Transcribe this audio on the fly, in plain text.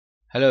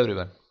Hello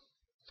everyone.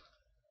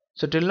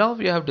 So till now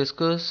we have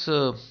discussed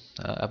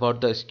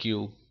about the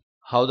skew,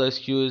 how the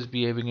skew is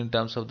behaving in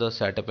terms of the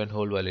setup and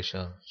hold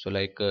violation. So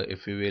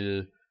if we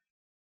will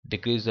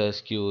decrease the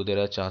skew, there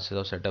are chances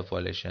of setup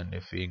violation.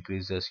 If we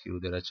increase the skew,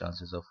 there are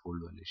chances of hold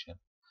violation.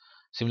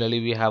 Similarly,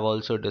 we have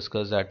also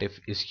discussed that if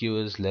skew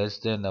is less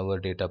than our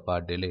data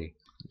path delay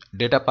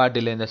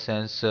in the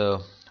sense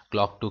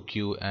clock to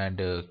Q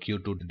and Q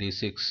to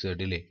D6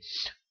 delay.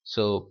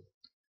 So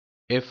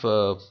if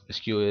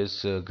skew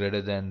is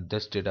greater than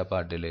this data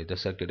path delay, the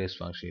circuit is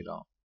functioning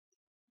wrong.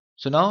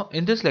 So now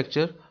in this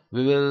lecture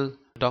we will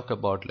talk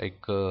about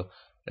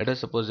let us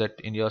suppose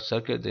that in your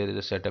circuit there is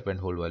a setup and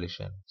hold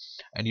violation,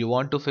 and you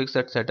want to fix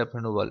that setup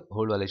and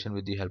hold violation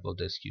with the help of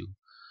the skew.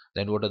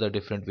 Then what are the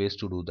different ways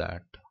to do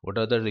that? What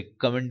are the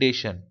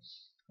recommendation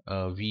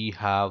we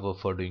have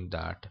for doing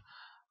that?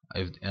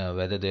 If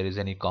whether there is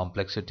any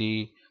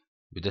complexity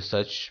with the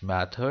such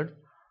method,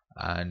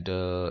 and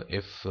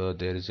if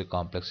there is a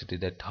complexity,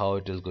 that how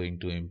it is going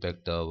to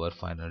impact our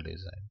final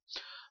design.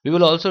 We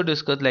will also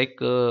discuss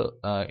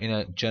in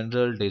a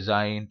general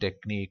design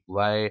technique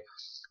why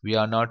we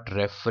are not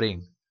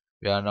referring,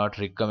 we are not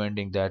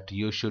recommending that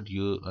you should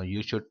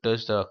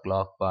touch the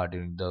clock bar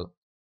during the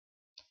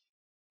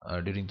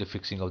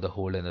fixing of the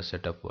hold and the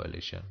setup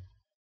violation.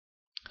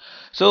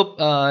 So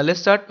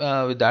let's start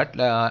with that,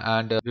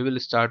 and we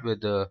will start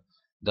with the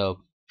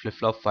flip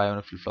flop 5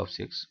 and flip flop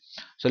 6.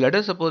 So let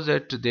us suppose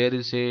that there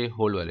is a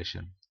hold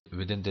violation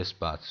within this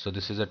path. So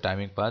this is a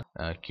timing path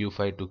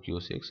Q5 to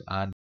Q6,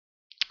 and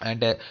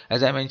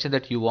as I mentioned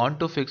that you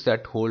want to fix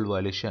that hold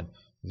violation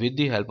with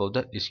the help of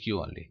the skew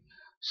only.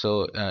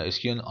 So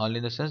skew only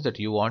in the sense that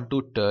you want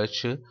to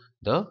touch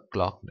the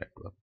clock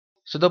network.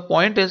 So the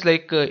point is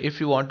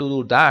if you want to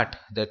do that,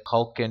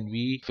 how can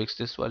we fix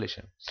this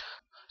violation?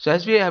 So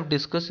as we have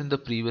discussed in the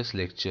previous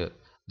lecture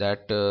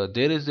that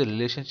there is a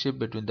relationship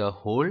between the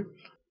hold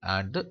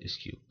and the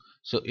skew.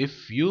 So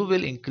if you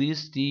will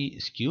increase the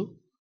skew,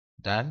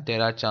 then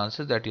there are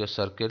chances that your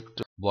circuit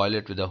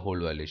violate with the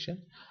hold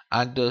violation.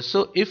 And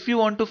so if you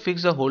want to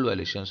fix the hold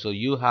violation, so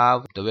you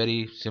have the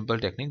very simple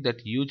technique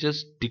that you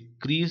just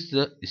decrease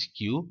the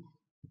skew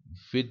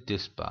with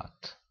this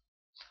path.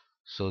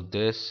 So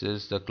this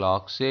is the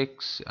clock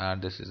 6 and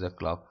this is the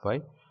clock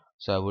 5.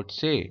 So I would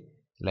say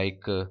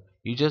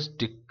you just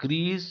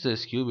decrease the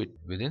skew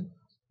within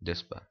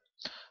this path.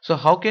 So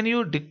how can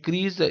you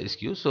decrease the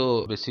skew?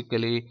 So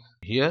basically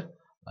here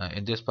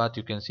in this path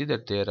you can see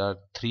that there are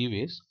three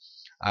ways.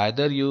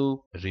 Either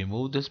you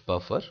remove this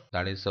buffer,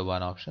 that is the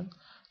one option.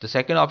 The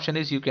second option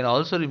is you can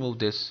also remove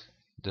this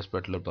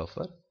particular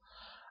buffer,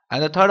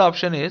 and the third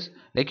option is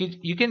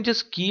you can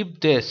just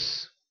keep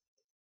this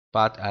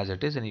path as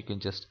it is and you can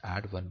just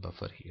add one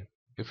buffer here.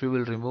 If you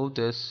will remove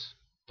this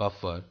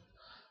buffer,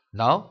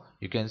 now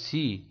you can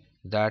see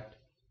that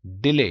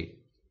delay.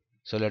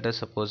 So let us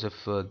suppose if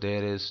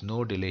there is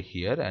no delay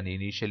here, and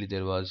initially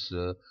there was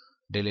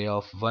delay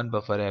of one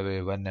buffer have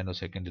a 1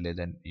 nanosecond delay,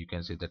 then you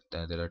can see that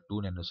there are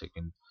 2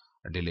 nanosecond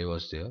delay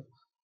was there.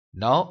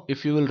 Now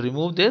if you will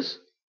remove this,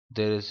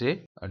 there is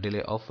a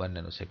delay of 1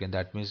 nanosecond.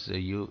 That means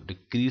you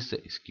decrease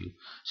the skew.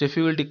 So if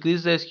you will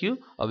decrease the skew,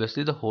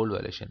 obviously the hold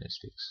violation is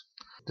fixed.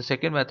 The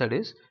second method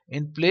is,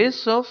 in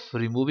place of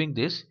removing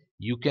this,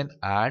 you can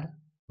add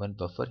one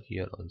buffer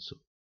here also.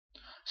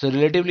 So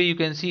relatively you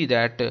can see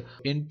that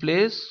in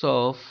place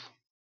of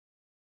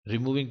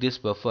removing this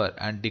buffer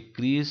and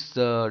decrease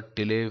the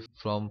delay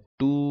from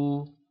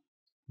 2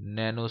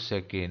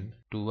 nanosecond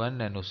to 1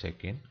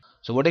 nanosecond.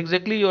 So what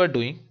exactly you are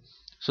doing?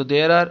 So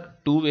there are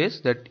two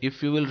ways that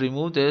if you will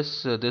remove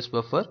this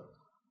buffer,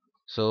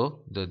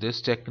 so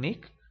this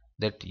technique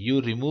that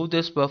you remove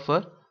this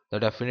buffer,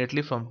 that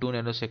definitely from 2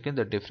 nanosecond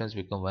the difference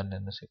become 1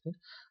 nanosecond.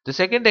 The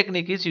second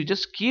technique is you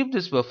just keep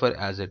this buffer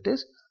as it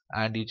is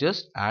and you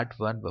just add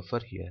one buffer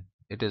here.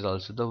 It is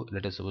also the,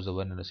 let us suppose, the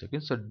 1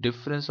 nanosecond. So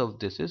difference of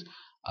this is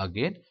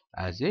again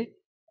as a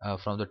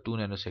from the 2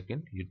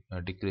 nanosecond you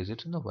decrease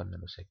it in the 1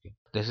 nanosecond.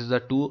 This is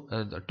the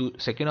two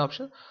second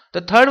option.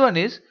 The third one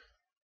is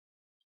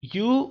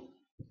you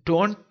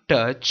don't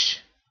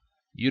touch,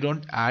 you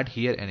don't add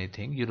here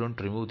anything, you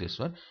don't remove this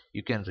one,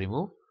 you can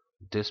remove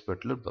this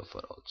particular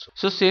buffer also.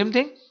 So same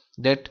thing,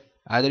 that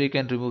either you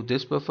can remove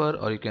this buffer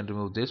or you can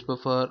remove this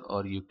buffer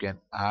or you can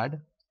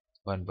add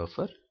one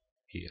buffer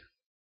here.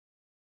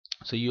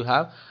 So you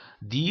have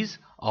these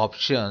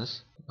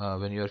options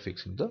when you are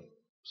fixing the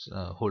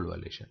hold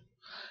violation.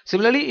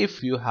 Similarly,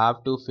 if you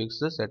have to fix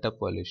the setup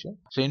violation,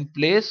 so in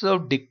place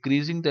of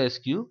decreasing the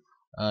skew,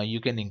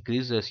 you can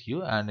increase the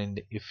skew,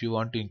 and if you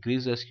want to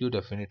increase the skew,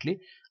 definitely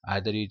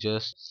either you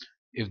just,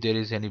 if there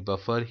is any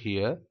buffer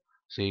here,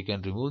 so you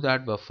can remove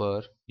that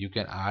buffer, you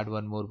can add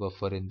one more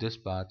buffer in this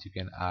path, you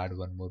can add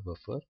one more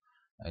buffer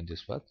in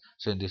this path.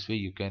 So in this way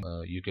you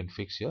can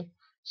fix your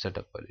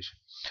setup violation.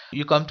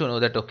 You come to know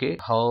that okay,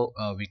 how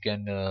we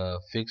can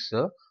fix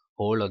the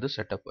hold of the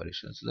setup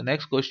violation. So the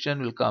next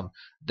question will come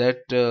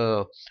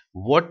that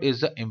what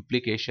is the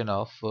implication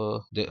of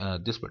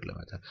this particular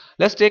method.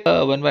 Let's take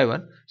one by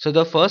one. So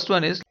the first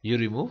one is you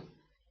remove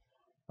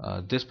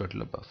this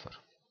particular buffer.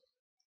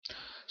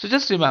 So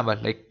just remember,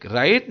 like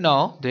right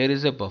now there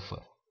is a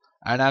buffer,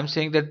 and I'm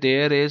saying that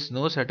there is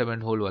no setup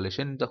and hold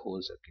violation in the whole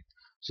circuit.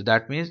 So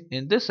that means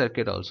in this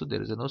circuit also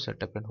there is no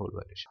setup and hold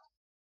violation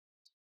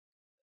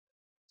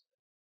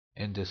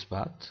in this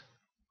path.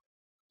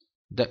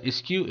 The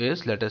skew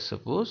is, let us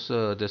suppose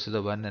this is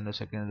a 1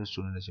 nanosecond and this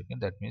 2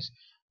 nanosecond. That means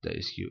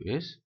the skew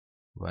is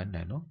 1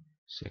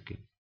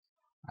 nanosecond,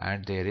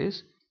 and there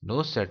is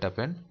no setup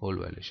and hold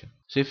violation.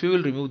 So if you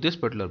will remove this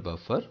particular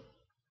buffer,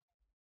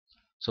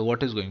 so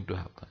what is going to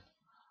happen?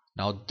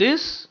 Now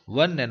this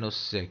 1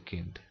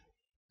 nanosecond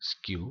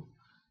skew,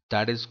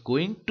 that is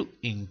going to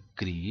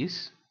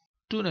increase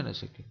 2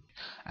 nanosecond,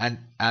 and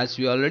as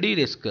we already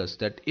discussed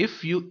that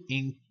if you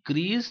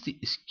increase the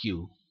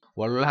skew,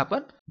 what will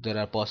happen? There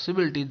are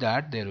possibility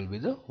that there will be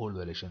the hold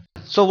variation.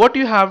 So what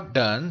you have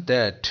done,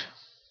 that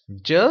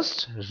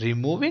just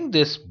removing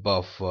this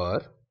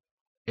buffer,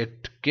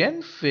 it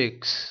can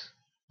fix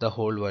the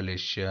hold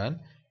violation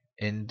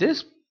in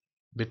this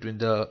between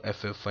the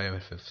FF5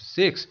 and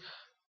FF6,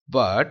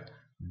 but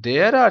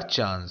there are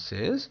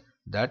chances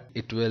that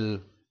it will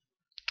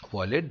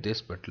violate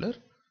this particular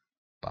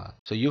path.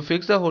 So you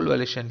fix the hold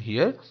violation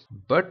here,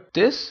 but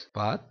this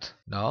path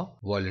now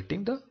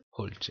violating the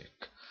hold check.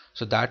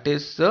 So that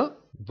is the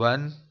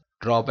one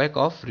drawback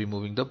of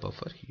removing the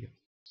buffer here.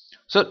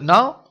 So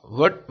now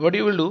what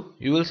you will do,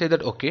 you will say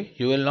that okay,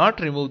 you will not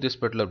remove this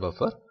particular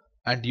buffer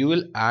and you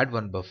will add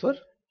one buffer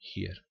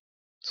here.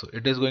 So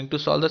it is going to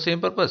solve the same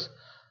purpose.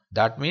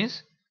 That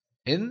means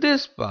in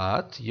this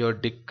path you are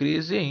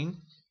decreasing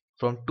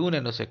from 2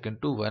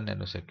 nanosecond to 1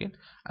 nanosecond,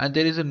 and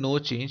there is a no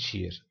change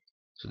here.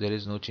 So there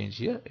is no change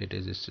here, it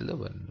is still the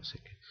 1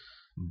 nanosecond.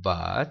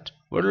 But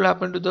what will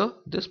happen to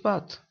this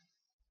path?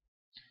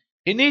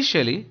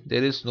 Initially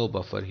there is no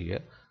buffer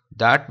here.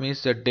 That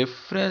means the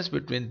difference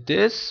between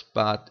this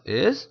path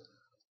is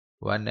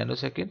 1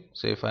 nanosecond.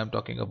 So if I am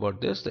talking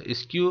about this, the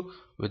skew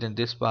within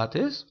this path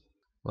is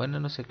 1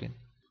 nanosecond.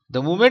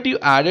 The moment you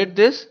added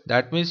this,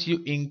 that means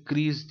you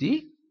increase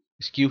the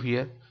skew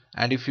here,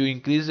 and if you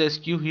increase the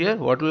skew here,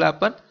 what will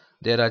happen?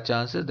 There are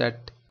chances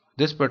that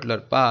this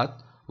particular path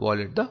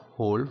violate the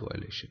hold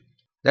violation.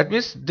 That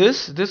means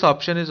this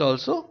option is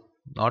also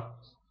not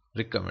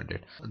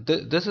recommended.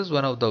 This is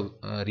one of the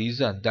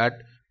reason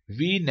that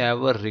we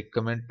never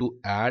recommend to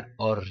add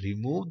or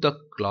remove the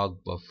clock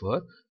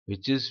buffer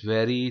which is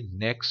very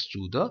next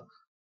to the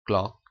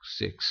clock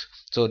 6.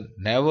 So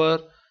never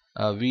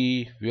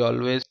we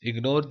always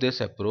ignore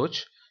this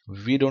approach.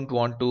 We don't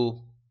want to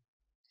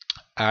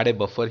add a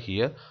buffer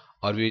here,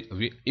 or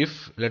we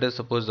if let us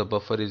suppose the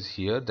buffer is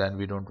here, then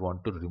we don't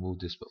want to remove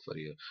this buffer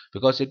here,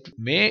 because it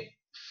may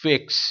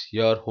fix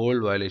your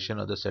hold violation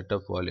or the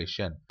setup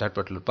violation, that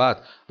particular path,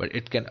 but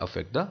it can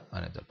affect the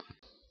another path.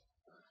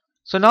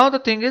 So now the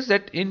thing is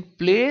that in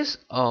place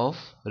of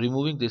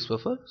removing this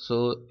buffer,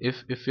 so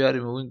if we are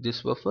removing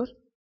this buffer,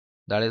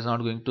 that is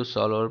not going to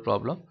solve our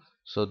problem.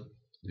 So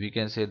we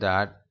can say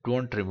that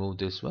don't remove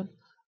this one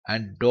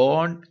and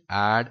don't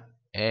add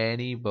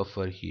any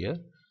buffer here.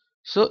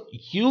 So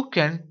you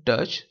can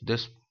touch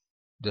this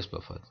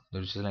buffer,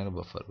 which is like a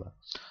buffer bar.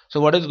 So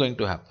what is going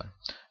to happen?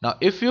 Now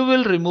if you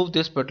will remove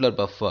this particular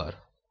buffer,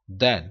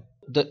 then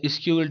the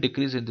skew will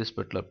decrease in this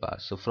particular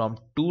path. So from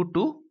 2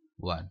 to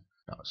 1.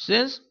 Now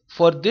since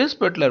for this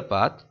particular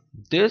path,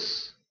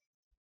 this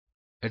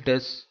it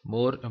is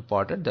more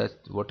important that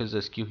what is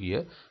the skew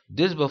here,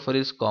 this buffer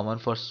is common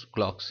for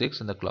clock 6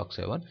 and the clock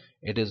 7.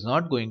 It is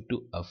not going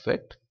to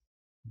affect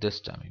this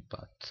timing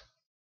path.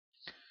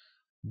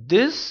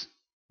 This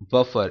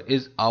buffer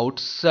is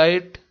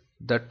outside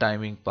the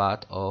timing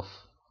path of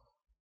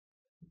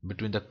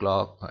between the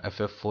clock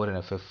FF4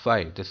 and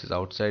FF5. This is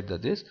outside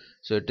this,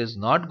 so it is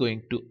not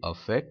going to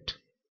affect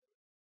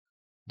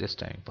this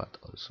timing path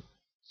also.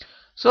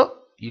 So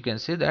you can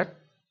say that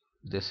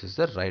this is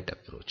the right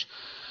approach.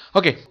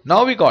 Okay,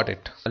 now we got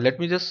it. Let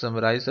me just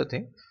summarize the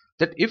thing,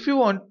 that if you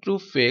want to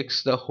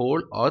fix the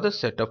hold or the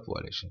setup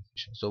violation,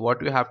 so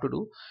what you have to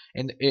do,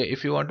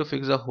 if you want to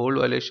fix the hold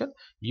violation,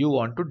 you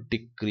want to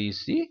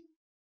decrease the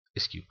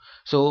skew.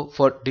 So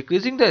for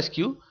decreasing the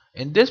skew,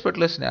 in this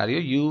particular scenario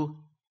you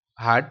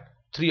had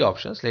three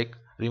options, like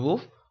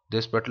remove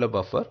this particular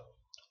buffer,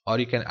 or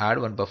you can add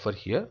one buffer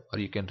here, or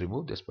you can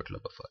remove this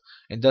particular buffer.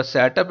 In the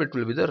setup it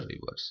will be the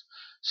reverse.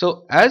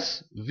 So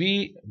as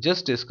we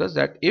just discussed,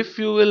 that if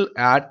you will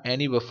add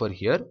any buffer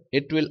here,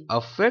 it will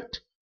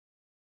affect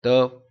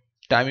the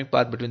timing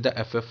path between the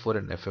FF4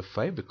 and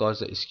FF5, because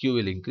the skew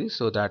will increase.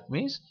 So that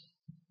means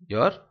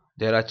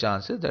there are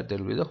chances that there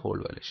will be the hold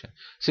violation.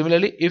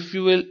 Similarly, if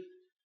you will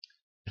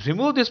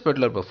remove this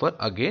particular buffer,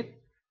 again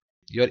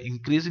you are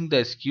increasing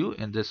the skew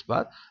in this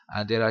path,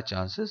 and there are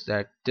chances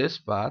that this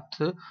path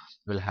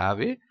will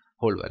have a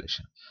hold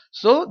violation.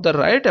 So the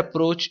right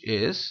approach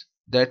is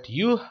that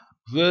you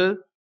will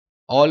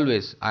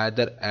always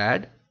either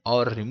add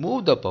or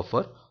remove the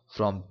buffer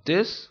from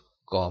this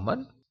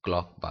common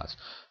clock path.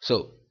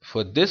 So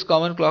for this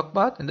common clock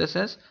path, in the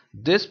sense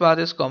this path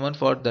is common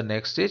for the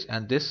next stage,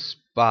 and this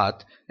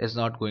path is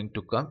not going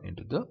to come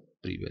into the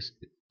previous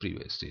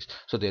stage,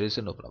 so there is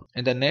no problem.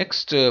 In the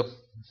next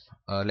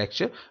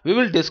lecture, we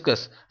will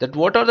discuss that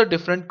what are the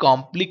different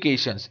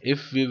complications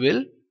if we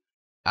will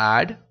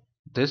add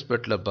this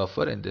particular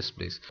buffer in this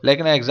place. Like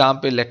an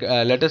example, like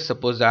let us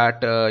suppose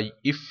that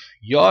if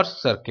your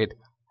circuit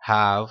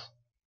have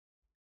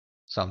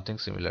something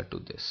similar to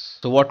this,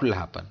 so what will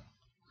happen?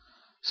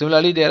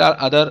 Similarly, there are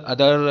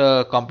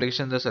other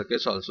complications in the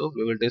circuits also.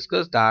 We will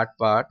discuss that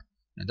part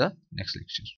in the next lecture.